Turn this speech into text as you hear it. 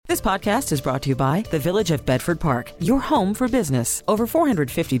This podcast is brought to you by the Village of Bedford Park, your home for business. Over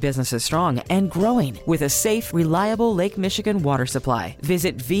 450 businesses strong and growing with a safe, reliable Lake Michigan water supply.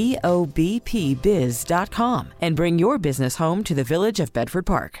 Visit VOBPBiz.com and bring your business home to the Village of Bedford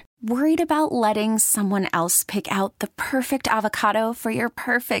Park. Worried about letting someone else pick out the perfect avocado for your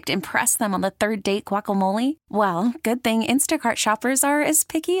perfect impress them on the third date guacamole? Well, good thing Instacart shoppers are as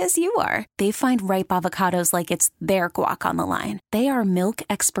picky as you are. They find ripe avocados like it's their guac on the line. They are milk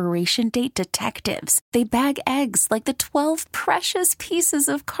expiration date detectives. They bag eggs like the 12 precious pieces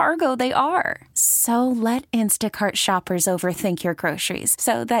of cargo they are. So let Instacart shoppers overthink your groceries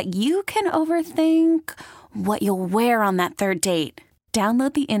so that you can overthink what you'll wear on that third date.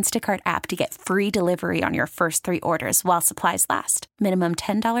 Download the Instacart app to get free delivery on your first 3 orders while supplies last. Minimum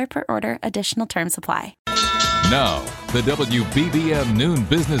 $10 per order. Additional terms apply. Now, the WBBM Noon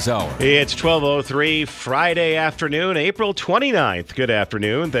Business Hour. It's 12:03 Friday afternoon, April 29th. Good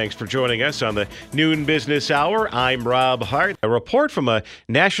afternoon. Thanks for joining us on the Noon Business Hour. I'm Rob Hart. A report from a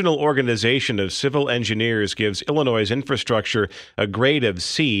national organization of civil engineers gives Illinois' infrastructure a grade of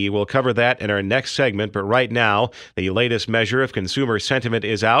C. We'll cover that in our next segment, but right now, the latest measure of consumer sentiment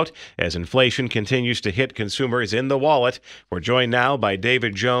is out as inflation continues to hit consumers in the wallet. We're joined now by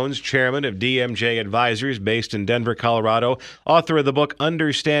David Jones, chairman of DMJ Advisors, based in Denver, Colorado, author of the book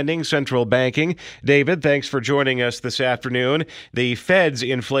Understanding Central Banking. David, thanks for joining us this afternoon. The Fed's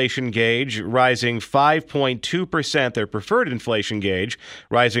inflation gauge rising 5.2%, their preferred inflation gauge,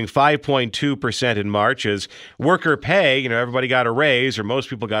 rising 5.2% in March as worker pay, everybody got a raise, or most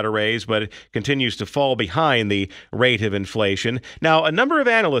people got a raise, but it continues to fall behind the rate of inflation. Now, a number of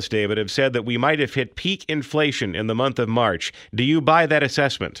analysts, David, have said that we might have hit peak inflation in the month of March. Do you buy that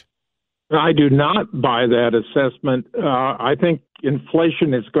assessment? I do not buy that assessment. I think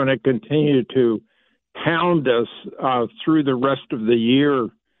inflation is going to continue to hound us through the rest of the year.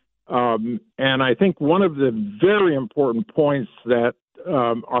 And I think one of the very important points that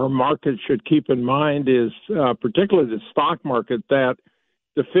our market should keep in mind is, particularly the stock market, that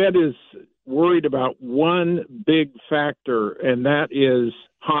the Fed is worried about one big factor, and that is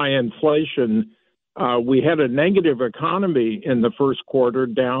high inflation. We had a negative economy in the first quarter,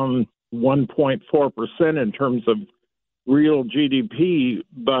 down 1.4% in terms of real GDP,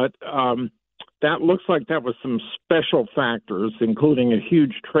 but that looks like that was some special factors, including a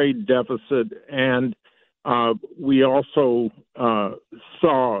huge trade deficit, and we also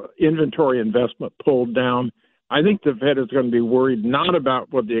saw inventory investment pulled down. I think the Fed is going to be worried not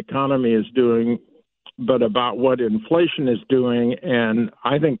about what the economy is doing, but about what inflation is doing, and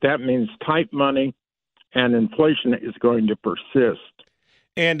I think that means tight money, and inflation is going to persist.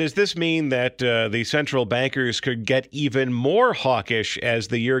 And does this mean that the central bankers could get even more hawkish as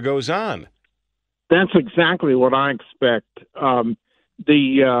the year goes on? That's exactly what I expect.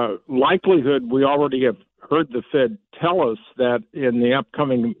 The likelihood, we already have heard the Fed tell us that in the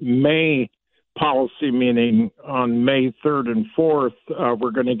upcoming May policy meeting on May 3rd and 4th,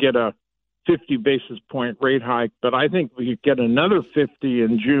 we're going to get a 50 basis point rate hike. But I think we could get another 50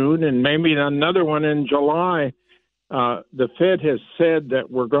 in June and maybe another one in July. The Fed has said that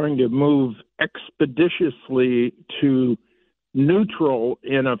we're going to move expeditiously to neutral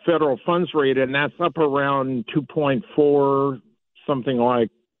in a federal funds rate, and that's up around 2.4, something like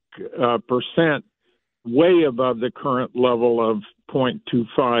percent, way above the current level of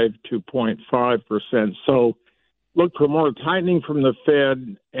 0.25 to 0.5%. So look for more tightening from the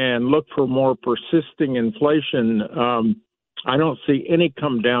Fed and look for more persisting inflation. I don't see any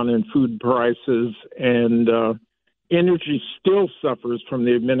come down in food prices, and energy still suffers from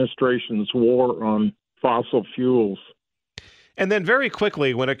the administration's war on fossil fuels. And then very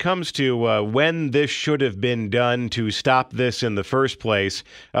quickly, when it comes to when this should have been done to stop this in the first place,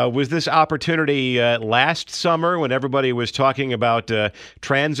 was this opportunity last summer when everybody was talking about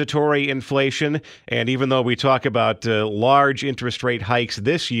transitory inflation? And even though we talk about large interest rate hikes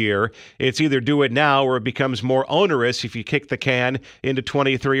this year, it's either do it now or it becomes more onerous if you kick the can into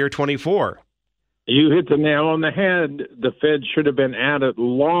 23 or 24. You hit the nail on the head. The Fed should have been at it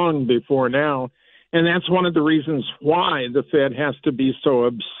long before now. And that's one of the reasons why the Fed has to be so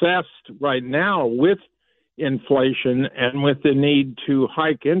obsessed right now with inflation and with the need to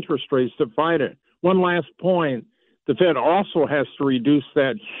hike interest rates to fight it. One last point, the Fed also has to reduce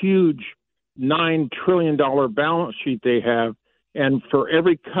that huge $9 trillion balance sheet they have. And for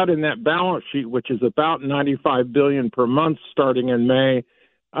every cut in that balance sheet, which is about $95 billion per month starting in May,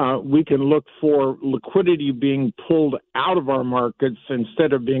 we can look for liquidity being pulled out of our markets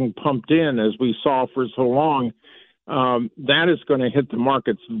instead of being pumped in, as we saw for so long. That is going to hit the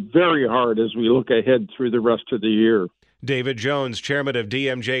markets very hard as we look ahead through the rest of the year. David Jones, chairman of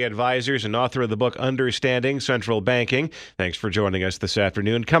DMJ Advisors and author of the book Understanding Central Banking. Thanks for joining us this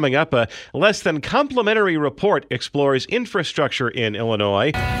afternoon. Coming up, a less than complimentary report explores infrastructure in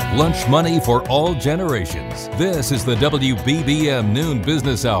Illinois. Lunch money for all generations. This is the WBBM Noon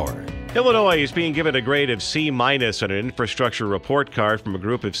Business Hour. Illinois is being given a grade of C- on an infrastructure report card from a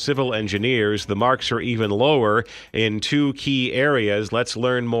group of civil engineers. The marks are even lower in two key areas. Let's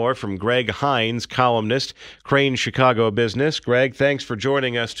learn more from Greg Hines, columnist, Crain Chicago Business. Greg, thanks for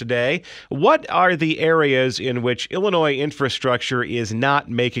joining us today. What are the areas in which Illinois infrastructure is not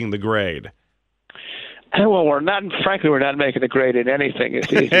making the grade? Well, we're not making a grade in anything.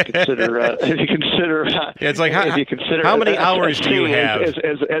 If you consider, it's like how many hours do you have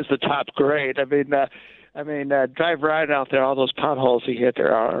as the top grade? I mean, drive right out there. All those potholes you hit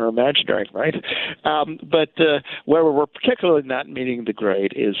there are imaginary, right? But where we're particularly not meeting the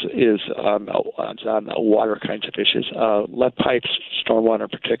grade is on water kinds of issues. Lead pipes, stormwater in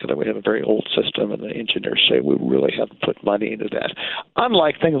particular. We have a very old system, and the engineers say we really haven't put money into that.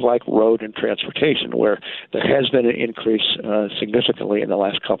 Unlike things like road and transportation, where there has been an increase significantly in the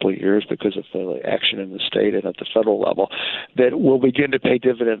last couple of years because of the action in the state and at the federal level, that will begin to pay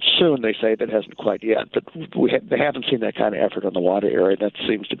dividends soon. They say that hasn't quite yet, but they haven't seen that kind of effort on the water area. That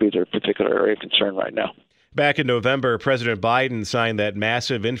seems to be their particular area of concern right now. Back in November, President Biden signed that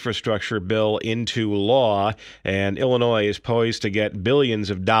massive infrastructure bill into law, and Illinois is poised to get billions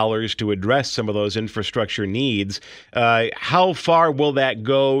of dollars to address some of those infrastructure needs. How far will that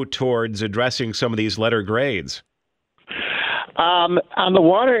go towards addressing some of these letter grades? On the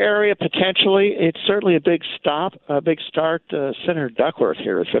water area, potentially, it's certainly a big start. Senator Duckworth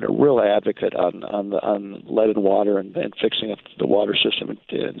here has been a real advocate on lead in water and fixing up the water system.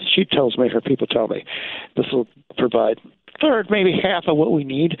 And she tells me, her people tell me, this will provide third, maybe half of what we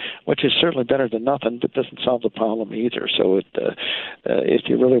need, which is certainly better than nothing, but doesn't solve the problem either. So if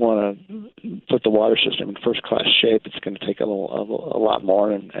you really want to put the water system in first-class shape, it's going to take a lot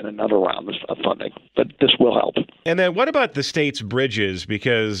more and another round of funding. But this will help. And then what about the state's bridges?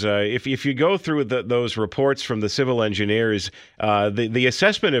 Because if you go through those reports from the civil engineers, the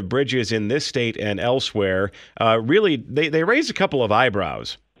assessment of bridges in this state and elsewhere, really, they raise a couple of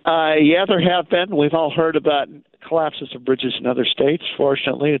eyebrows. Yeah, there have been. We've all heard about collapses of bridges in other states.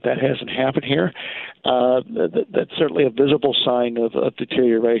 Fortunately, that hasn't happened here. That's certainly a visible sign of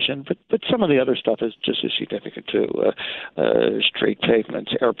deterioration, but some of the other stuff is just as significant too. Street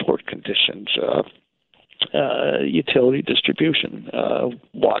pavements, airport conditions, utility distribution,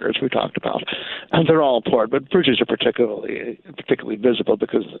 waters we talked about, and they're all important. But bridges are particularly visible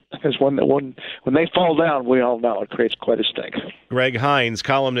because when they fall down, we all know it creates quite a stink. Greg Hines,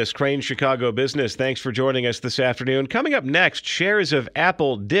 columnist, Crain Chicago Business. Thanks for joining us this afternoon. Coming up next, shares of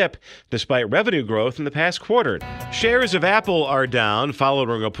Apple dip despite revenue growth in the past quarter. Shares of Apple are down following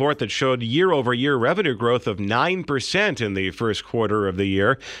a report that showed year-over-year revenue growth of 9% in the first quarter of the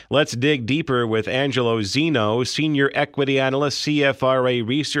year. Let's dig deeper with Angelo Zeno, senior equity analyst, CFRA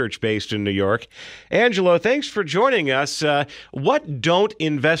Research based in New York. Angelo, thanks for joining us. What don't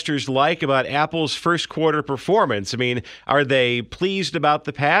investors like about Apple's first quarter performance? I mean, are they pleased about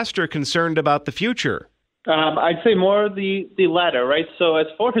the past or concerned about the future? I'd say more the latter, right? So as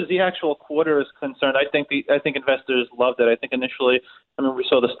far as the actual quarter is concerned, I think investors loved it. I think initially, we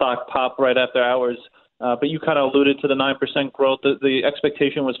saw the stock pop right after hours. But you kind of alluded to the 9% growth. The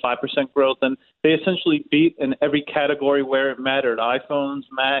expectation was 5% growth, and they essentially beat in every category where it mattered. iPhones,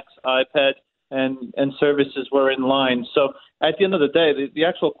 Macs, iPad, and services were in line. So at the end of the day, the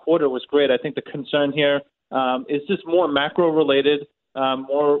actual quarter was great. I think the concern here is just more macro-related,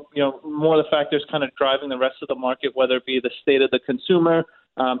 more the factors kind of driving the rest of the market, whether it be the state of the consumer,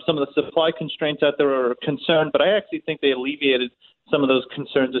 some of the supply constraints out there are a concern. But I actually think they alleviated some of those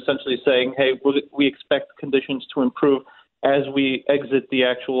concerns, essentially saying, hey, we expect conditions to improve as we exit the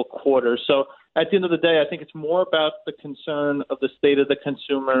actual quarter. So at the end of the day, I think it's more about the concern of the state of the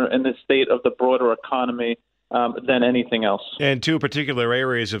consumer and the state of the broader economy than anything else. And two particular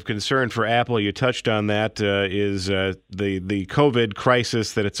areas of concern for Apple, you touched on that, is the COVID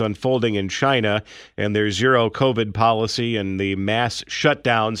crisis that it's unfolding in China, and their zero COVID policy and the mass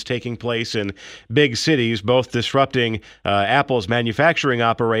shutdowns taking place in big cities, both disrupting Apple's manufacturing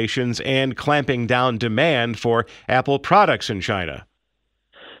operations and clamping down demand for Apple products in China.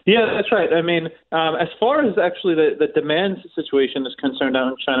 Yeah, that's right. As far as actually the demand situation is concerned out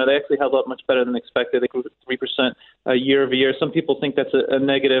in China, they actually held up much better than expected. They grew 3% year over year. Some people think that's a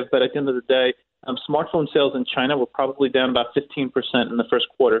negative, but at the end of the day, Smartphone sales in China were probably down about 15% in the first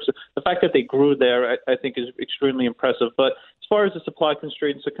quarter. So the fact that they grew there, I think, is extremely impressive. But as far as the supply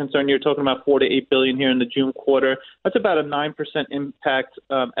constraints are concerned, you're talking about 4 to 8 billion here in the June quarter. That's about a 9% impact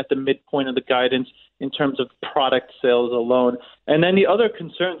at the midpoint of the guidance in terms of product sales alone. And then the other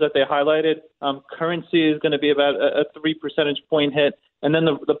concerns that they highlighted, currency is going to be about a 3 percentage point hit. And then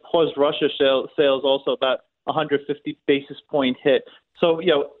the paused Russia sales also about 150 basis point hit. So,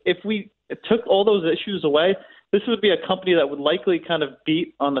 if we took all those issues away, this would be a company that would likely kind of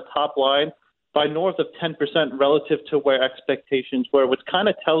beat on the top line by north of 10% relative to where expectations were, which kind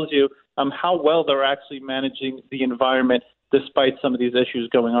of tells you how well they're actually managing the environment despite some of these issues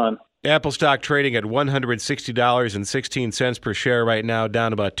going on. Apple stock trading at $160.16 per share right now,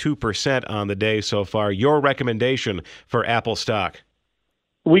 down about 2% on the day so far. Your recommendation for Apple stock?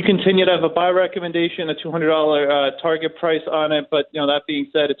 We continue to have a buy recommendation, a $200 target price on it. But, that being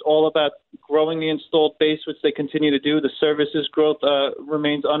said, it's all about growing the installed base, which they continue to do. The services growth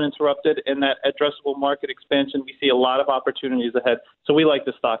remains uninterrupted. And that addressable market expansion, we see a lot of opportunities ahead. So we like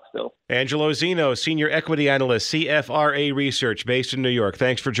the stock still. Angelo Zeno, Senior Equity Analyst, CFRA Research, based in New York.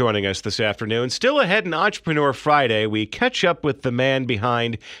 Thanks for joining us this afternoon. Still ahead in Entrepreneur Friday, we catch up with the man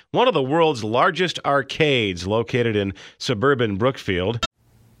behind one of the world's largest arcades located in suburban Brookfield.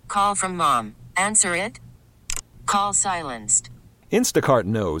 Call from mom. Answer it. Call silenced. Instacart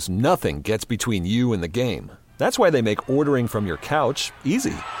knows nothing gets between you and the game. That's why they make ordering from your couch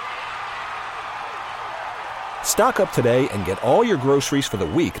easy. Stock up today and get all your groceries for the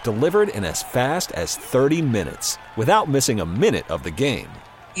week delivered in as fast as 30 minutes without missing a minute of the game.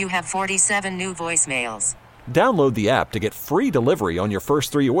 You have 47 new voicemails. Download the app to get free delivery on your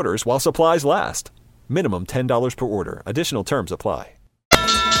first 3 orders while supplies last. Minimum $10 per order. Additional terms apply.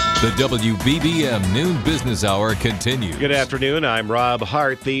 The WBBM Noon Business Hour continues. Good afternoon. I'm Rob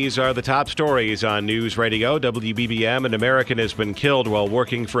Hart. These are the top stories on News Radio. WBBM, an American has been killed while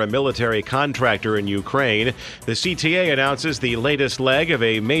working for a military contractor in Ukraine. The CTA announces the latest leg of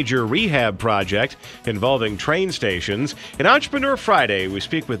a major rehab project involving train stations. In Entrepreneur Friday, we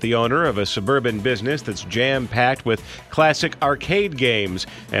speak with the owner of a suburban business that's jam-packed with classic arcade games.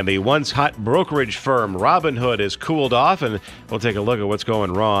 And the once hot brokerage firm Robinhood has cooled off, and we'll take a look at what's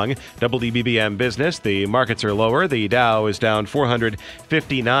going wrong. WBBM Business, the markets are lower. The Dow is down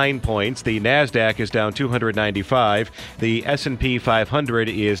 459 points. The NASDAQ is down 295. The S&P 500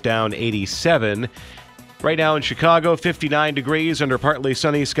 is down 87. Right now in Chicago, 59 degrees under partly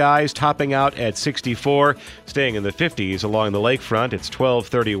sunny skies, topping out at 64. Staying in the 50s along the lakefront, it's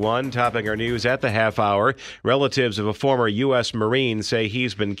 12:31. Topping our news at the half hour. Relatives of a former U.S. Marine say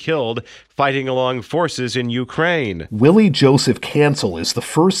he's been killed fighting along forces in Ukraine. Willie Joseph Cancel is the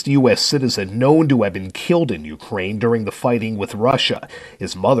first U.S. citizen known to have been killed in Ukraine during the fighting with Russia.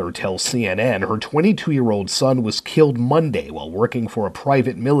 His mother tells CNN her 22-year-old son was killed Monday while working for a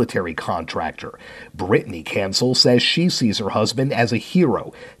private military contractor. Brittany Cancel says she sees her husband as a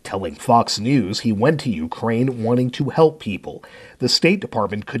hero, telling Fox News he went to Ukraine wanting to help people. The State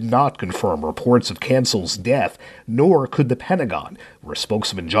Department could not confirm reports of Cancel's death, nor could the Pentagon, where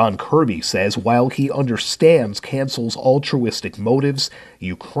spokesman John Kirby says while he understands Cancel's altruistic motives,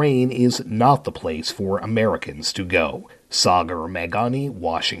 Ukraine is not the place for Americans to go. Sagar Meghani,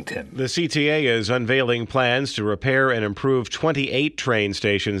 Washington. The CTA is unveiling plans to repair and improve 28 train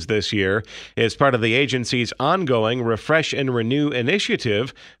stations this year. It's part of the agency's ongoing Refresh and Renew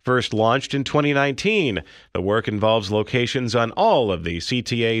initiative, first launched in 2019. The work involves locations on all of the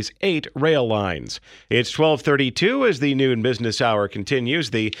CTA's 8 rail lines. It's 12:32 as the Noon Business Hour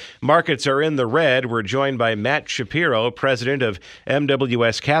continues. The markets are in the red. We're joined by Matt Shapiro, president of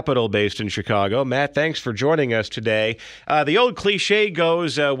MWS Capital, based in Chicago. Matt, thanks for joining us today. The old cliche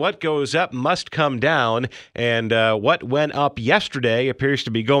goes, what goes up must come down, and what went up yesterday appears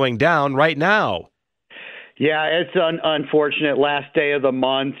to be going down right now. Yeah, it's unfortunate. Last day of the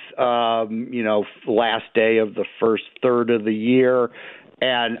month, last day of the first third of the year.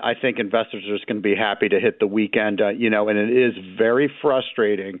 And I think investors are just going to be happy to hit the weekend, and it is very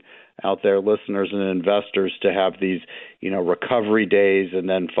frustrating out there, listeners and investors, to have these, recovery days and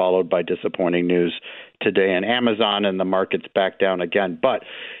then followed by disappointing news today in Amazon and the market's back down again. But,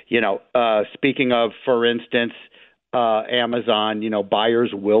 speaking of, for instance, Amazon,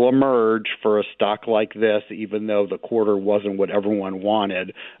 buyers will emerge for a stock like this, even though the quarter wasn't what everyone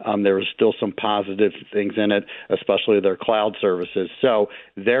wanted. There was still some positive things in it, especially their cloud services. So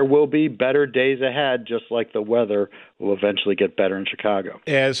there will be better days ahead, just like the weather will eventually get better in Chicago.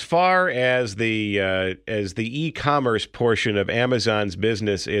 As far as the e-commerce portion of Amazon's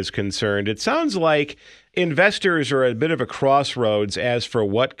business is concerned, it sounds like investors are at a bit of a crossroads as for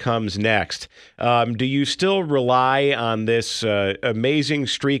what comes next. Do you still rely on this amazing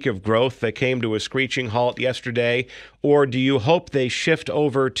streak of growth that came to a screeching halt yesterday, or do you hope they shift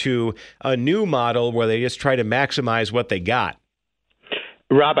over to a new model where they just try to maximize what they got?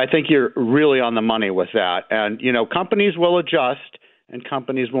 Rob, I think you're really on the money with that. And, companies will adjust and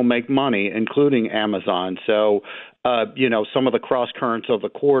companies will make money, including Amazon. So, some of the cross currents of the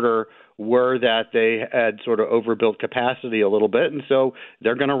quarter were that they had sort of overbuilt capacity a little bit, and so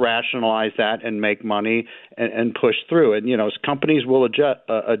they're going to rationalize that and make money and push through. And companies will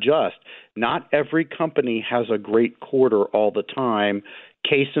adjust. Not every company has a great quarter all the time.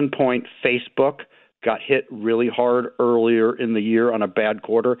 Case in point, Facebook got hit really hard earlier in the year on a bad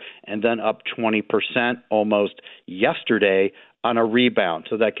quarter, and then up 20% almost yesterday on a rebound.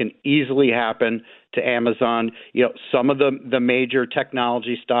 So that can easily happen to Amazon. Some of the major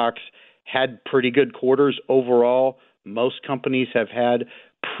technology stocks had pretty good quarters overall. Most companies have had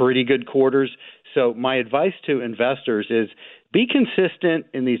pretty good quarters. So my advice to investors is be consistent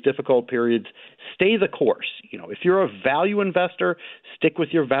in these difficult periods. Stay the course. If you're a value investor, stick with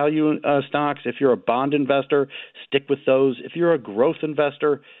your value stocks. If you're a bond investor, stick with those. If you're a growth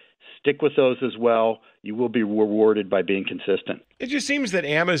investor, stick with those as well. You will be rewarded by being consistent. It just seems that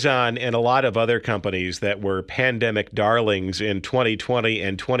Amazon and a lot of other companies that were pandemic darlings in 2020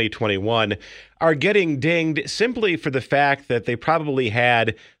 and 2021 are getting dinged simply for the fact that they probably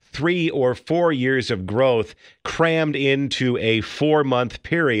had 3 or 4 years of growth crammed into a 4-month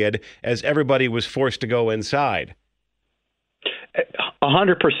period as everybody was forced to go inside.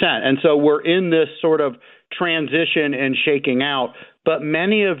 100%. And so we're in this sort of transition and shaking out. But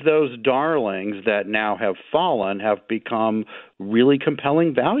many of those darlings that now have fallen have become really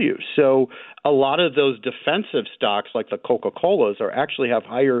compelling values. So a lot of those defensive stocks like the Coca-Colas are actually have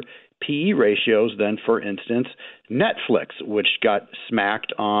higher PE ratios than, for instance, Netflix, which got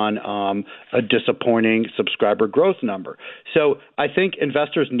smacked on a disappointing subscriber growth number. So I think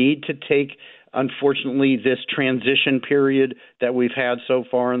investors need to take, unfortunately, this transition period that we've had so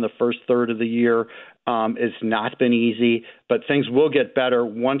far in the first third of the year. It's not been easy, but things will get better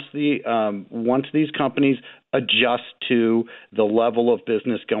once these companies adjust to the level of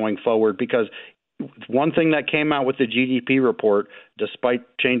business going forward. Because one thing that came out with the GDP report, despite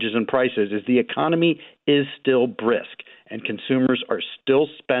changes in prices, is the economy is still brisk and consumers are still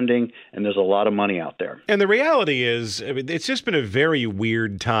spending, and there's a lot of money out there. And the reality is, it's just been a very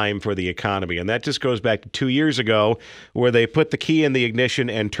weird time for the economy, and that just goes back to 2 years ago where they put the key in the ignition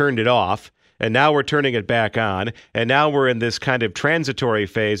and turned it off. And now we're turning it back on. And now we're in this kind of transitory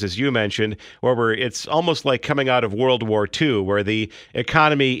phase, as you mentioned, where it's almost like coming out of World War II, where the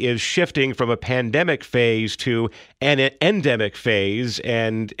economy is shifting from a pandemic phase to an endemic phase,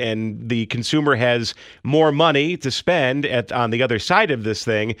 and the consumer has more money to spend on the other side of this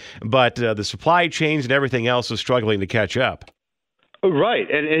thing, but the supply chains and everything else is struggling to catch up. Right.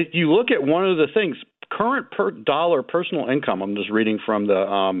 And if you look at one of the things, current per dollar personal income, I'm just reading from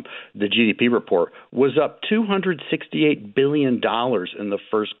the GDP report, was up $268 billion in the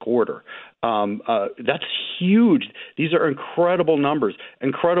first quarter. That's huge. These are incredible numbers,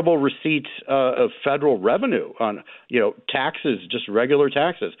 incredible receipts of federal revenue on, taxes, just regular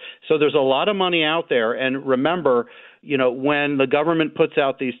taxes. So there's a lot of money out there. And remember, when the government puts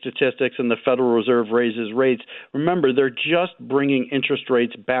out these statistics and the Federal Reserve raises rates, remember, they're just bringing interest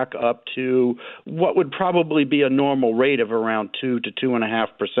rates back up to what would probably be a normal rate of around 2 to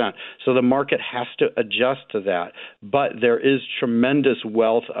 2.5%. So the market has to adjust to that. But there is tremendous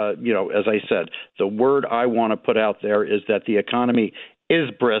wealth. As I said, the word I want to put out there is that the economy is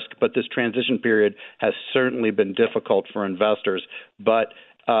brisk, but this transition period has certainly been difficult for investors. But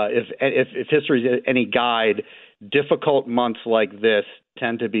if history is any guide, difficult months like this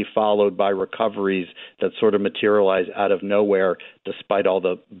tend to be followed by recoveries that sort of materialize out of nowhere despite all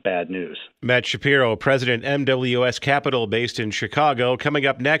the bad news. Matt Shapiro, President, MWS Capital, based in Chicago. Coming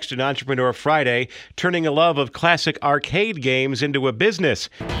up next in Entrepreneur Friday, turning a love of classic arcade games into a business.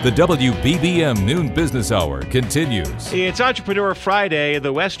 The WBBM Noon Business Hour continues. It's Entrepreneur Friday.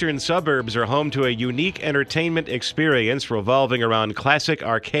 The western suburbs are home to a unique entertainment experience revolving around classic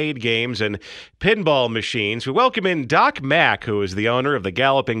arcade games and pinball machines. We welcome in Doc Mack, who is the owner of the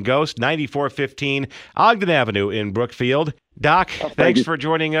Galloping Ghost, 9415 Ogden Avenue in Brookfield. Doc, thanks for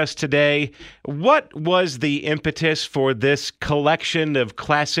joining us today. What was the impetus for this collection of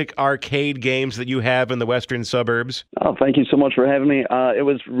classic arcade games that you have in the western suburbs? Oh, thank you so much for having me. It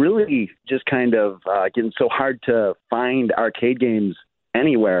was really just kind of getting so hard to find arcade games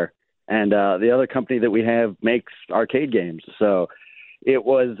anywhere. And the other company that we have makes arcade games. So it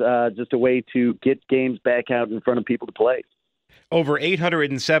was just a way to get games back out in front of people to play. Over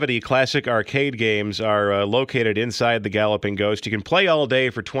 870 classic arcade games are located inside the Galloping Ghost. You can play all day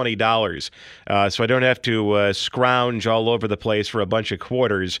for $20, so I don't have to scrounge all over the place for a bunch of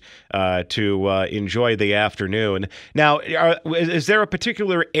quarters to enjoy the afternoon. Now, is there a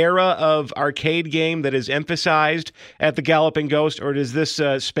particular era of arcade game that is emphasized at the Galloping Ghost, or does this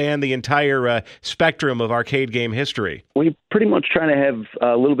span the entire spectrum of arcade game history? We pretty much try to have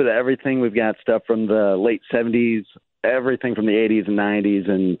a little bit of everything. We've got stuff from the late 70s, everything from the 80s and 90s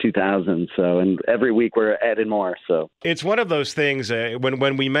and 2000s. So, and every week we're adding more. So it's one of those things.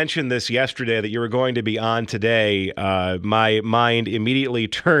 When we mentioned this yesterday that you were going to be on today, my mind immediately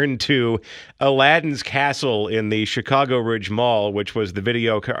turned to Aladdin's Castle in the Chicago Ridge Mall, which was the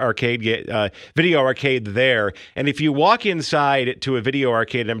video arcade there. And if you walk inside to a video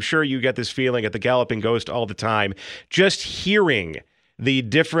arcade, I'm sure you get this feeling at the Galloping Ghost all the time. Just hearing the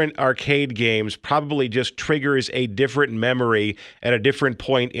different arcade games probably just triggers a different memory at a different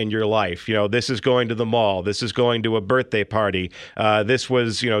point in your life. You know, this is going to the mall. This is going to a birthday party. This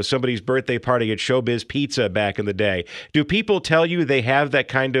was, somebody's birthday party at Showbiz Pizza back in the day. Do people tell you they have that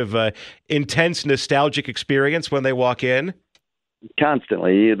kind of intense nostalgic experience when they walk in?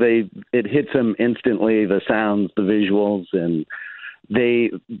 Constantly. It hits them instantly, the sounds, the visuals, and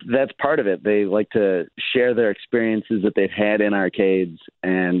that's part of it. They like to share their experiences that they've had in arcades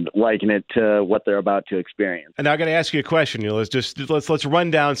and liken it to what they're about to experience. And now I'm going to ask you a question. Let's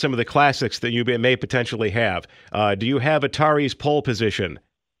run down some of the classics that you may potentially have. Do you have Atari's Pole Position?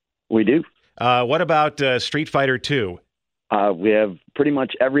 We do. What about Street Fighter II? We have pretty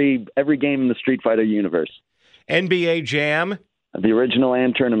much every game in the Street Fighter universe. NBA Jam? The original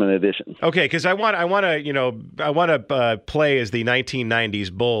and tournament edition. Okay, because I want to play as the 1990s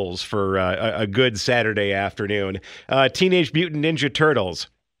Bulls for a good Saturday afternoon. Teenage Mutant Ninja Turtles.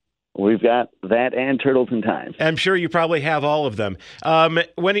 We've got that and Turtles in Time. I'm sure you probably have all of them.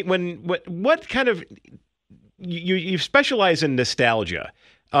 What kind of you specialize in nostalgia?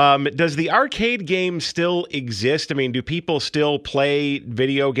 Does the arcade game still exist? I mean, do people still play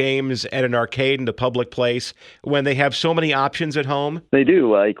video games at an arcade in a public place when they have so many options at home? They do.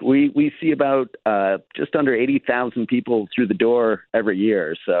 Like we see about just under 80,000 people through the door every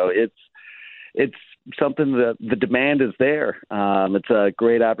year. So it's something that the demand is there. It's a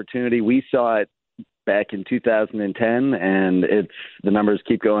great opportunity. We saw it back in 2010, and the numbers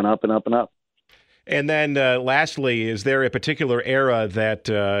keep going up and up and up. And then lastly, is there a particular era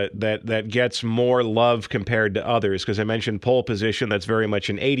that gets more love compared to others? Because I mentioned Pole Position, that's very much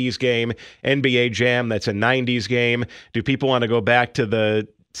an 80s game. NBA Jam, that's a 90s game. Do people want to go back to the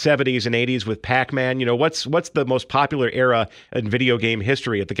 70s and 80s with Pac-Man? What's the most popular era in video game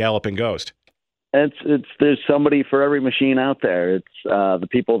history at the Galloping Ghost? There's somebody for every machine out there. It's the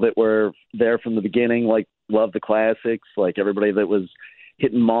people that were there from the beginning, like love the classics, like everybody that was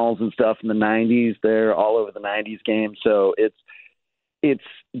hitting malls and stuff in the 90s. They're all over the 90s game. So it's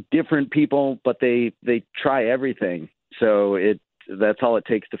different people, but they try everything. So that's all it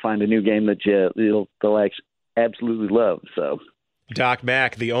takes to find a new game that they'll absolutely love. So Doc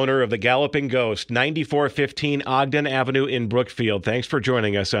Mack, the owner of the Galloping Ghost, 9415 Ogden Avenue in Brookfield. Thanks for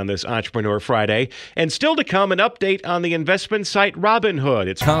joining us on this Entrepreneur Friday. And still to come, an update on the investment site Robinhood.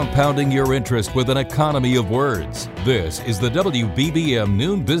 It's compounding your interest with an economy of words. This is the WBBM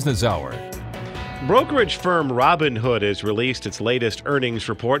Noon Business Hour. Brokerage firm Robinhood has released its latest earnings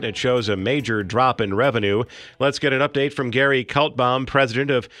report, and it shows a major drop in revenue. Let's get an update from Gary Kaltbaum,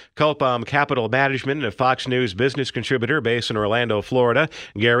 president of Kaltbaum Capital Management and a Fox News business contributor based in Orlando, Florida.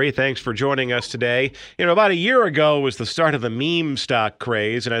 Gary, thanks for joining us today. About a year ago was the start of the meme stock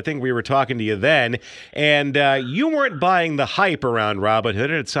craze, and I think we were talking to you then, and you weren't buying the hype around Robinhood,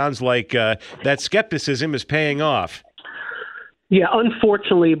 and it sounds like that skepticism is paying off. Yeah,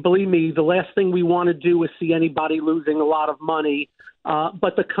 unfortunately, believe me, the last thing we want to do is see anybody losing a lot of money.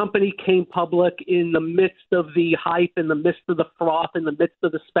 But the company came public in the midst of the hype, in the midst of the froth, in the midst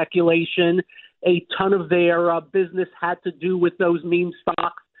of the speculation. A ton of their business had to do with those meme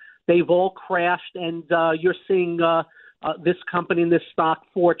stocks. They've all crashed, and you're seeing this company and this stock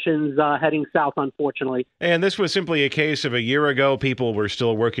fortunes heading south, unfortunately. And this was simply a case of a year ago. People were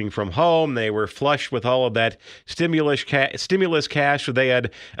still working from home. They were flush with all of that stimulus cash. So they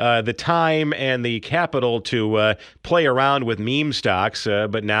had the time and the capital to play around with meme stocks.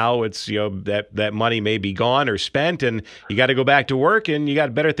 But now it's that money may be gone or spent, and you got to go back to work, and you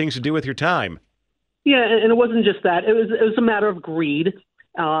got better things to do with your time. Yeah, and it wasn't just that. It was a matter of greed.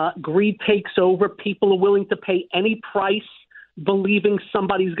 Greed takes over. People are willing to pay any price, believing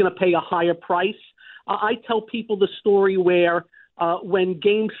somebody's going to pay a higher price. I tell people the story where when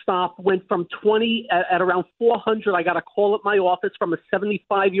GameStop went from 20 at around 400, I got a call at my office from a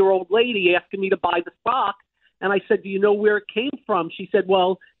 75-year-old lady asking me to buy the stock. And I said, do you know where it came from? She said,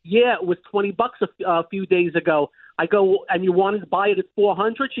 well, yeah, it was $20 a few days ago. I go, and you wanted to buy it at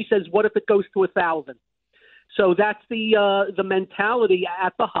 400? She says, what if it goes to 1,000? So that's the mentality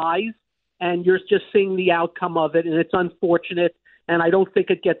at the highs, and you're just seeing the outcome of it, and it's unfortunate. And I don't think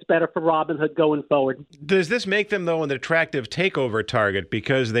it gets better for Robinhood going forward. Does this make them, though, an attractive takeover target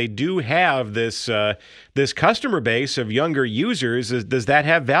because they do have this customer base of younger users? Does that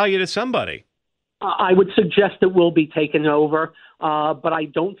have value to somebody? I would suggest it will be taken over, but I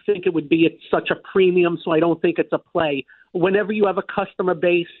don't think it would be at such a premium, so I don't think it's a play. Whenever you have a customer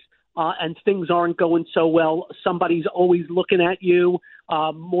base and things aren't going so well, somebody's always looking at you,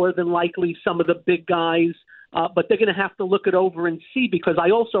 more than likely some of the big guys. But they're going to have to look it over and see, because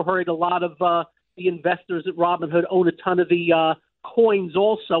I also heard a lot of the investors at Robinhood own a ton of the coins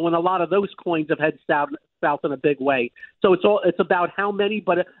also, and a lot of those coins have headed south in a big way. So it's about how many,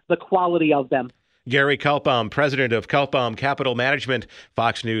 but the quality of them. Gary Kaltbaum, president of Kaltbaum Capital Management,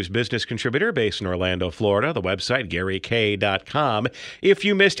 Fox News business contributor based in Orlando, Florida. The website, GaryK.com. If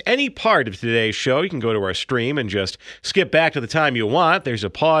you missed any part of today's show, you can go to our stream and just skip back to the time you want. There's a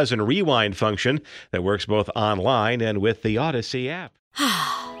pause and rewind function that works both online and with the Odyssey app.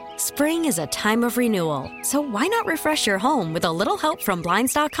 Spring is a time of renewal, so why not refresh your home with a little help from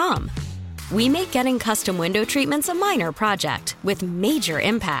Blinds.com? We make getting custom window treatments a minor project with major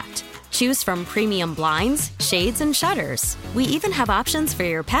impact. Choose from premium blinds, shades, and shutters. We even have options for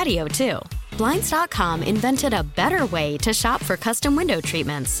your patio, too. Blinds.com invented a better way to shop for custom window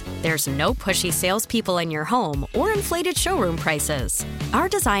treatments. There's no pushy salespeople in your home or inflated showroom prices. Our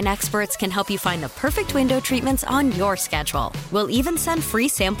design experts can help you find the perfect window treatments on your schedule. We'll even send free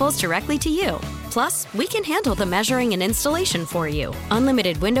samples directly to you. Plus, we can handle the measuring and installation for you.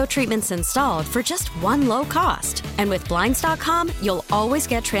 Unlimited window treatments installed for just one low cost. And with Blinds.com, you'll always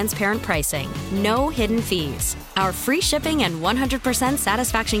get transparent pricing. No hidden fees. Our free shipping and 100%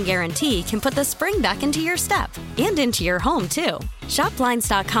 satisfaction guarantee can put the spring back into your step and into your home, too. Shop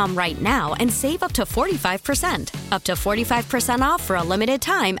Blinds.com right now and save up to 45%. Up to 45% off for a limited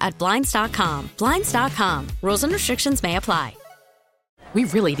time at Blinds.com. Blinds.com. Rules and restrictions may apply. We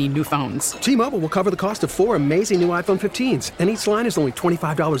really need new phones. T-Mobile will cover the cost of 4 amazing new iPhone 15s, and each line is only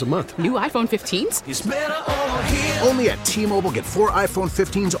 $25 a month. New iPhone 15s? It's better over here. Only at T-Mobile, get 4 iPhone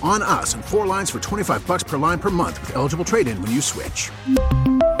 15s on us and 4 lines for $25 per line per month with eligible trade-in when you switch.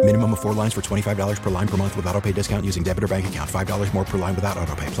 Minimum of 4 lines for $25 per line per month with autopay discount using debit or bank account. $5 more per line without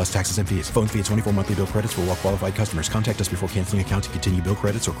autopay, plus taxes and fees. Phone fee at 24 monthly bill credits for well-qualified customers. Contact us before canceling account to continue bill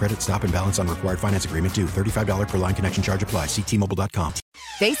credits or credit stop and balance on required finance agreement due. $35 per line connection charge applies. See T-Mobile.com.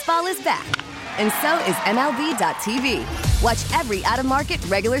 Baseball is back, and so is MLB.tv. Watch every out-of-market,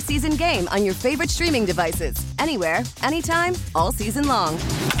 regular season game on your favorite streaming devices. Anywhere, anytime, all season long.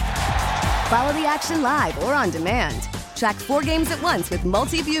 Follow the action live or on demand. Track 4 games at once with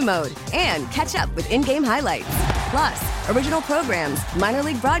multi-view mode and catch up with in-game highlights. Plus, original programs, minor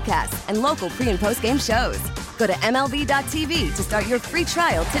league broadcasts, and local pre- and post-game shows. Go to MLB.tv to start your free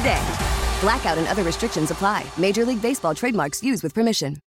trial today. Blackout and other restrictions apply. Major League Baseball trademarks used with permission.